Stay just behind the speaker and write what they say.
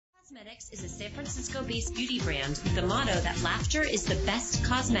Cosmetics is a San Francisco-based beauty brand with the motto that laughter is the best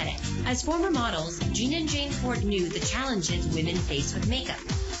cosmetic. As former models, Jean and Jane Ford knew the challenges women face with makeup.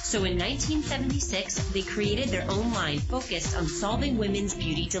 So in 1976, they created their own line focused on solving women's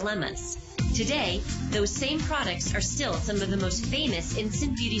beauty dilemmas. Today, those same products are still some of the most famous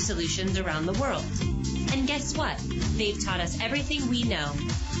instant beauty solutions around the world. And guess what? They've taught us everything we know.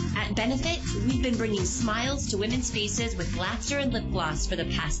 At Benefit, we've been bringing smiles to women's faces with laughter and lip gloss for the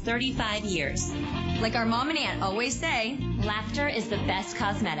past 35 years. Like our mom and aunt always say, laughter is the best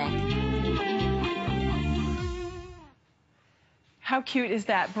cosmetic. How cute is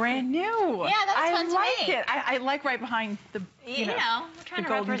that? Brand new. Yeah, that's fun to like make. it. I like right behind the you know, we're trying the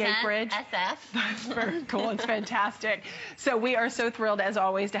to Golden Gate represent Bridge. SF. That's very cool. It's fantastic. So we are so thrilled, as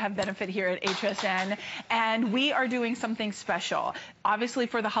always, to have Benefit here at HSN. And we are doing something special, obviously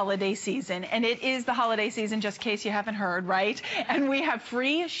for the holiday season. And it is the holiday season, just in case you haven't heard, right? And we have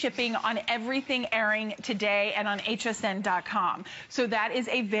free shipping on everything airing today and on hsn.com. So that is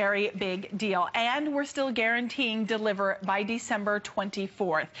a very big deal. And we're still guaranteeing deliver by December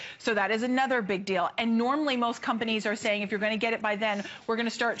 24th. So that is another big deal. And normally most companies are saying if you're going to get it by then, we're going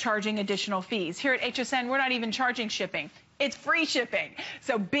to start charging additional fees. Here at HSN, we're not even charging shipping. It's free shipping.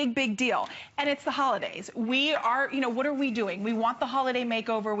 So big, big deal. And it's the holidays. We are, what are we doing? We want the holiday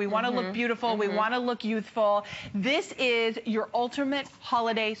makeover. We want to look beautiful. We want to look youthful. This is your ultimate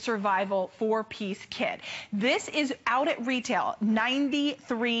holiday survival 4-piece kit. This is out at retail,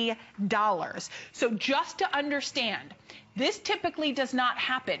 $93. So just to understand, this typically does not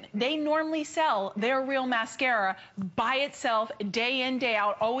happen. They normally sell their real mascara by itself, day in, day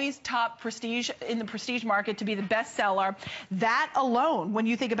out, always top prestige in the prestige market to be the best seller. That alone, when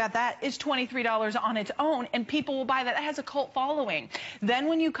you think about that, is $23 on its own, and people will buy that. That has a cult following. Then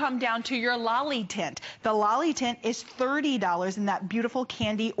when you come down to your Lolly Tint, the Lolly Tint is $30 in that beautiful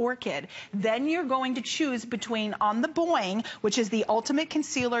candy orchid. Then you're going to choose between on the Boing, which is the ultimate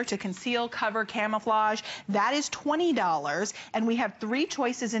concealer to conceal, cover, camouflage. That is $20. And we have 3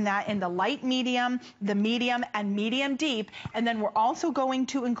 choices in that, in the light medium, the medium, and medium deep. And then we're also going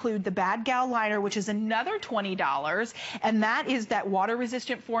to include the Bad Gal liner, which is another $20. And that is that water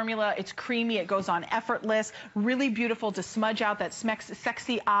resistant formula. It's creamy, it goes on effortless, really beautiful to smudge out that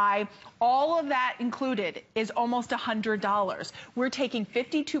sexy eye. All of that included is almost $100. We're taking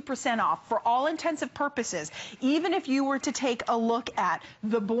 52% off for all intensive purposes. Even if you were to take a look at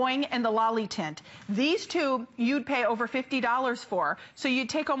the Boing and the Lolly Tint, these two you'd pay over $50 for. So you'd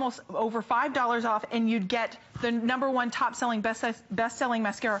take almost over $5 off and you'd get the #1 top-selling, best-selling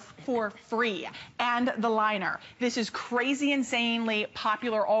mascara for free. And the liner. This is crazy, insanely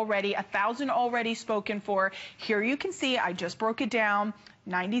popular already. 1,000 already spoken for. Here you can see, I just broke it down.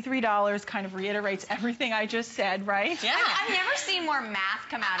 $93 kind of reiterates everything I just said, right? Yeah. I've never seen more math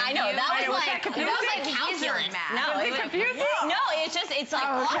come out of you. I know, that was like calculus math. No, Was it confusing? No, it's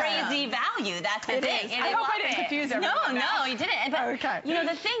like crazy value. That's the thing. Is. I hope I didn't confuse everyone. No, you didn't. But,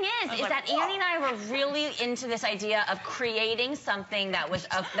 the thing is that Annie and I were really into this idea of creating something that was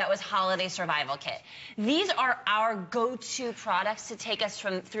holiday survival kit. These are our go-to products to take us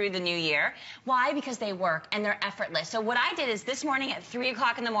through the new year. Why? Because they work and they're effortless. So what I did is this morning at 3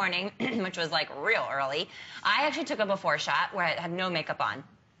 o'clock in the morning, which was like real early, I actually took a before shot where I had no makeup on.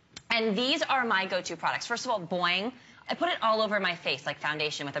 And these are my go-to products. First of all, Boing. I put it all over my face like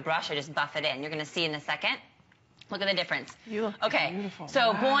foundation with a brush. I just buff it in. You're going to see in a second. Look at the difference. You look beautiful.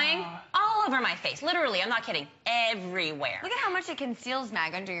 So Boing, all over my face. Literally, I'm not kidding. Everywhere. Look at how much it conceals,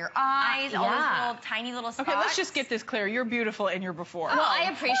 Mag, under your eyes, all those little tiny little spots. Okay, let's just get this clear. You're beautiful in your before. Well,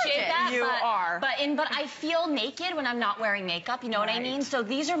 I appreciate that. You are. But I feel naked when I'm not wearing makeup. You know what I mean? So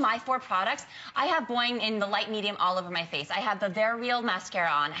these are my 4 products. I have Boing in the light medium all over my face. I have the They're Real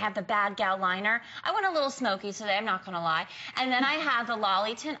mascara on. I have the Bad Gal liner. I went a little smoky today, I'm not going to lie. And then I have the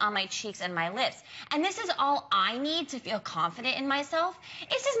Lolly Tint on my cheeks and my lips. And this is all I need to feel confident in myself.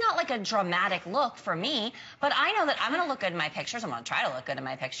 This is not like a dramatic look for me, but I know that I'm going to look good in my pictures. I'm going to try to look good in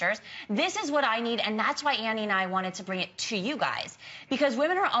my pictures. This is what I need, and that's why Annie and I wanted to bring it to you guys, because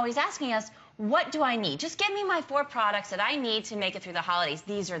women are always asking us, what do I need? Just give me my 4 products that I need to make it through the holidays.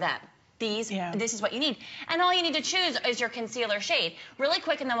 These are them. This is what you need. And all you need to choose is your concealer shade. Really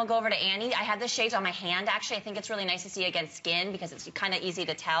quick, and then we'll go over to Annie. I have the shades on my hand, actually. I think it's really nice to see against skin because it's kind of easy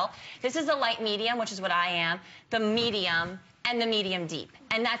to tell. This is the light medium, which is what I am, the medium, and the medium deep.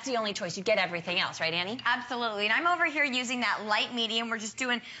 And that's the only choice. You get everything else, right, Annie? Absolutely. And I'm over here using that light medium. We're just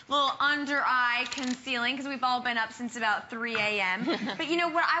doing a little under eye concealing because we've all been up since about 3 a.m. But you know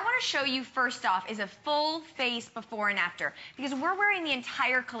what I want to show you first off is a full face before and after, because we're wearing the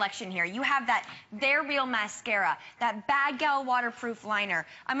entire collection here. You have that They're Real mascara, that Bad Gal waterproof liner.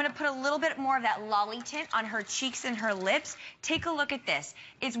 I'm going to put a little bit more of that lolly tint on her cheeks and her lips. Take a look at this.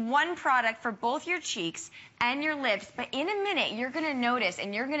 It's one product for both your cheeks and your lips, but in a minute you're going to notice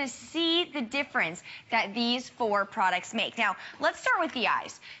and you're going to see the difference that these 4 products make. Now, let's start with the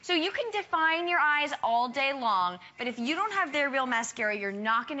eyes. So you can define your eyes all day long, but if you don't have They're Real mascara, you're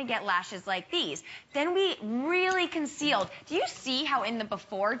not going to get lashes like these. Then we really concealed. Do you see how in the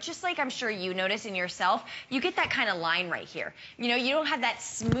before, just like I'm sure you notice in yourself, you get that kind of line right here. You know, you don't have that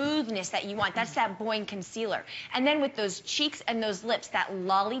smoothness that you want. That's that Boing concealer. And then with those cheeks and those lips, that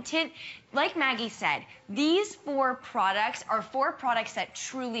lolly tint, like Maggie said, these 4 products are 4 products that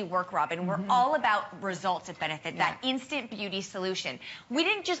truly work, Robin. We're all about results at Benefit, that instant beauty solution. We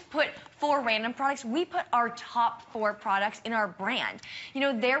didn't just put 4 random products. We put our top 4 products in our brand. You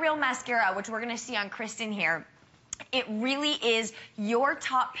know, They're Real mascara, which we're going to see on Kristen here, it really is your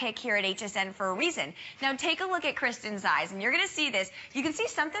top pick here at HSN for a reason. Now take a look at Kristen's eyes, and you're going to see this. You can see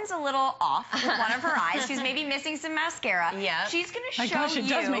something's a little off with one of her eyes. She's maybe missing some mascara. Yeah. She's going to show you. My gosh, it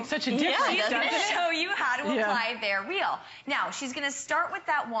does make such a difference. She's going to show you how to apply Yeah. They're Real. Now she's going to start with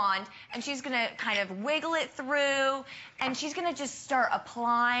that wand, and she's going to kind of wiggle it through, and she's going to just start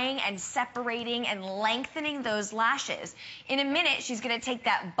applying and separating and lengthening those lashes. In a minute, she's going to take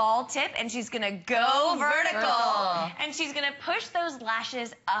that ball tip and she's going to go vertical. And she's going to push those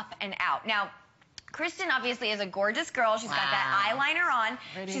lashes up and out. Now, Kristen obviously is a gorgeous girl. She's got that eyeliner on.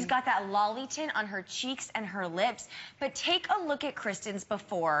 Pretty. She's got that lolly tint on her cheeks and her lips. But take a look at Kristen's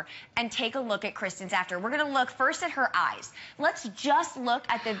before and take a look at Kristen's after. We're going to look first at her eyes. Let's just look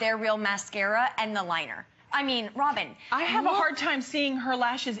at the They're Real mascara and the liner. I mean, Robin. I have a hard time seeing her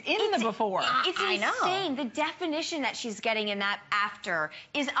lashes in the before. It's insane. The definition that she's getting in that after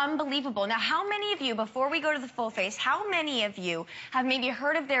is unbelievable. Now, how many of you, before we go to the full face, how many of you have maybe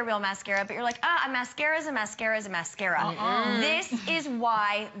heard of They're Real mascara, but you're like, a mascara is a mascara is a mascara. This is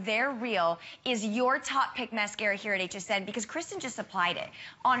why They're Real is your top pick mascara here at HSN, because Kristen just applied it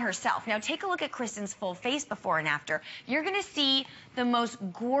on herself. Now, take a look at Kristen's full face before and after. You're going to see the most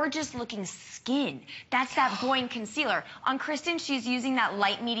gorgeous looking skin. That's that Boing concealer. On Kristen, she's using that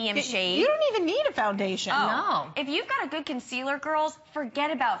light medium shade. You don't even need a foundation. No. If you've got a good concealer, girls, forget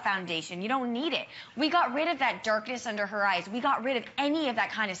about foundation. You don't need it. We got rid of that darkness under her eyes. We got rid of any of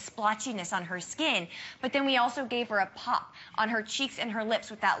that kind of splotchiness on her skin. But then we also gave her a pop on her cheeks and her lips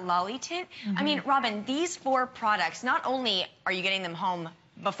with that lolly tint. I mean, Robin, these 4 products, not only are you getting them home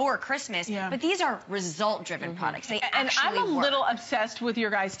before Christmas, but these are result-driven products. They and actually I'm a work. little obsessed with your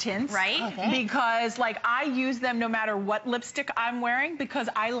guys' tints, right? Because like I use them no matter what lipstick I'm wearing, because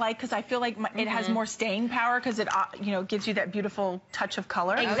I feel like it has more staying power, because it you know, gives you that beautiful touch of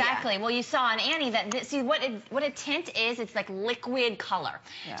color. Exactly. Well, you saw on Annie that see what a tint is. It's like liquid color.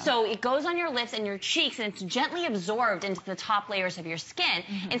 So it goes on your lips and your cheeks, and it's gently absorbed into the top layers of your skin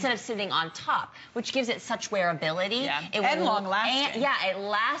instead of sitting on top, which gives it such wearability. And long lasting.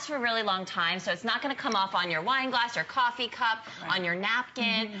 It lasts for a really long time, so it's not going to come off on your wine glass or coffee cup, on your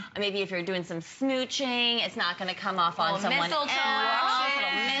napkin. Or maybe if you're doing some smooching, it's not going to come off on someone else.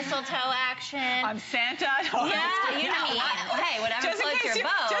 Little mistletoe action. On Santa. Yeah, you know what? Hey, whatever floats your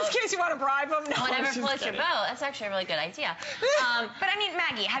boat. Just in case you want to bribe them. No, whatever floats your boat. That's actually a really good idea. But I mean,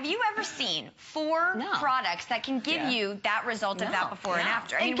 Maggie, have you ever seen 4 products that can give you that result of that before and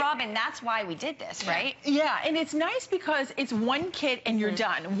after? I mean, Robin, that's why we did this, right? Yeah, and it's nice because it's one kit and you're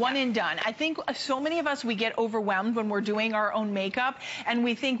done, one and done. I think so many of us, we get overwhelmed when we're doing our own makeup, and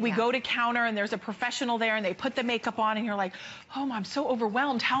we think we go to counter and there's a professional there and they put the makeup on and you're like, oh, I'm so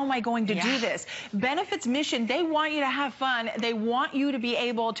overwhelmed. How am I going to do this? Benefit's mission, they want you to have fun. They want you to be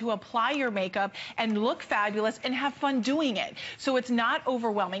able to apply your makeup and look fabulous and have fun doing it. So it's not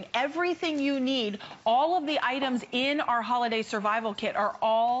overwhelming. Everything you need, all of the items in our holiday survival kit are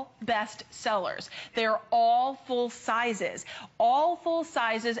all best sellers. They're all full sizes. All full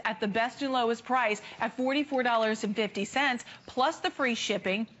sizes at the best and lowest price at $44.50 plus the free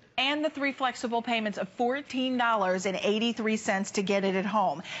shipping. and the 3 flexible payments of $14.83 to get it at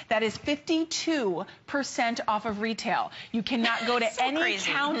home. That is 52% off of retail. You cannot go to any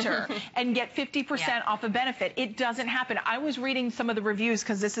counter and get 50% off a benefit. It doesn't happen. I was reading some of the reviews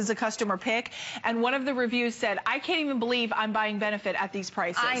because this is a customer pick, and one of the reviews said, I can't even believe I'm buying benefit at these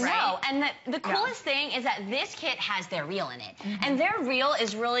prices. I know, and the coolest thing is that this kit has their reel in it, and their reel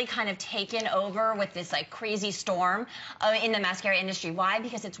is really kind of taken over with this like crazy storm in the mascara industry. Why?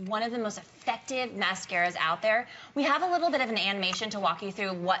 Because it's one of the most effective mascaras out there. We have a little bit of an animation to walk you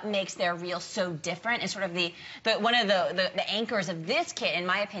through what makes their reel so different, and sort of one of the anchors of this kit, in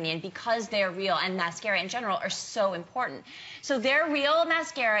my opinion, because their reel and mascara in general are so important. So their reel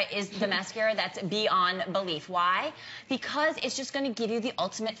mascara is the mascara that's beyond belief. Why? Because it's just going to give you the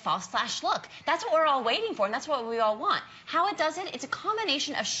ultimate false lash look. That's what we're all waiting for, and that's what we all want. How it does it, it's a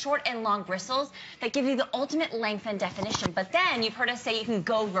combination of short and long bristles that give you the ultimate length and definition. But then you've heard us say you can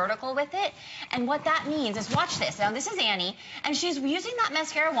go vertical with it, and what that means is, watch this. Now this is Annie, and she's using that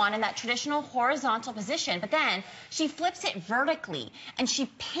mascara wand in that traditional horizontal position, but then she flips it vertically, and she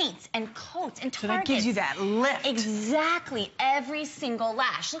paints and coats and targets. So that gives you that lift. Exactly. Every single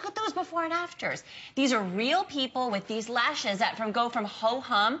lash. Look at those before and afters. These are real people with these lashes that go from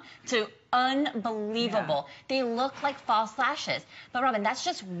ho-hum to unbelievable. They look like false lashes. But Robin, that's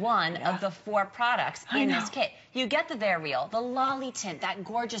just one of the 4 products in this kit. You get the Their Real, the Lolly tint, that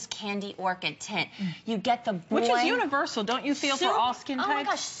gorgeous candy orchid tint. You get the which is universal, don't you feel, for all skin types? Oh my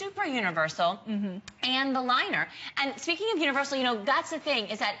gosh, super universal. And the liner. And speaking of universal, you know, that's the thing,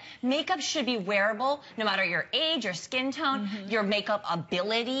 is that makeup should be wearable no matter your age, your skin tone, your makeup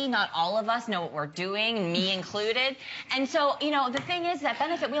ability. Not all of us know what we're doing, me included. And so, you know, the thing is that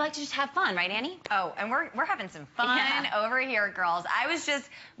benefit, we like to just have fun, right, Annie? Oh, and we're having some fun over here, girls. I was just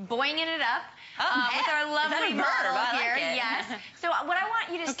boinging it up with our lovely model here. Yes. So what I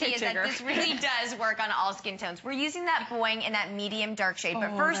want you to see is that this really does work on all skin tones. We're using that boing in that medium dark shade.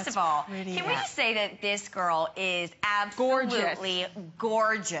 But first of all, can we just say that this girl is absolutely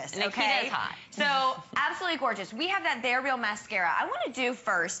gorgeous. Okay. It is hot. So absolutely gorgeous. We have that Their Real mascara. I want to do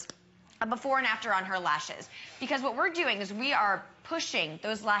first a before and after on her lashes, because what we're doing is we are pushing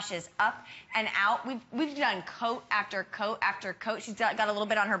those lashes up and out. We've done coat after coat after coat. She's got a little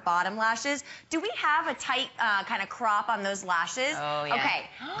bit on her bottom lashes. Do we have a tight kind of crop on those lashes? Oh, yeah. Okay,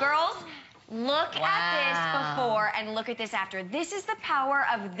 girls, look at this before and look at this after. This is the power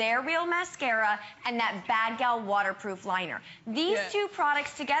of Their Real mascara and that Bad Gal waterproof liner. These two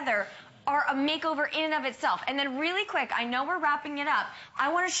products together are a makeover in and of itself. And then really quick, I know we're wrapping it up,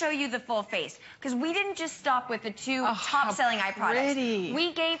 I want to show you the full face, because we didn't just stop with the 2 top-selling eye products.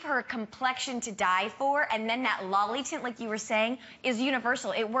 We gave her complexion to die for, and then that Lolly tint, like you were saying, is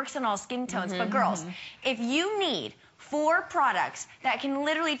universal. It works on all skin tones. But girls, if you need 4 products that can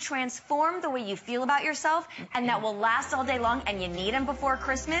literally transform the way you feel about yourself and that will last all day long, and you need them before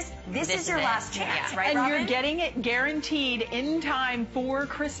Christmas, this is your last chance, right, And Robin? you're getting it guaranteed in time for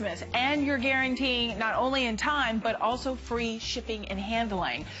Christmas, and you're guaranteeing not only in time, but also free shipping and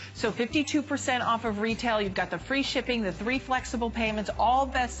handling. So 52% off of retail. You've got the free shipping, the 3 flexible payments, all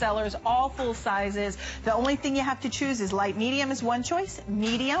bestsellers, all full sizes. The only thing you have to choose is light medium is one choice,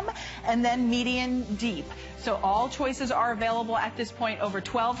 medium, and then medium deep. So all choices are available at this point, over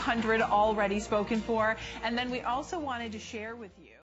 1,200 already spoken for. And then we also wanted to share with you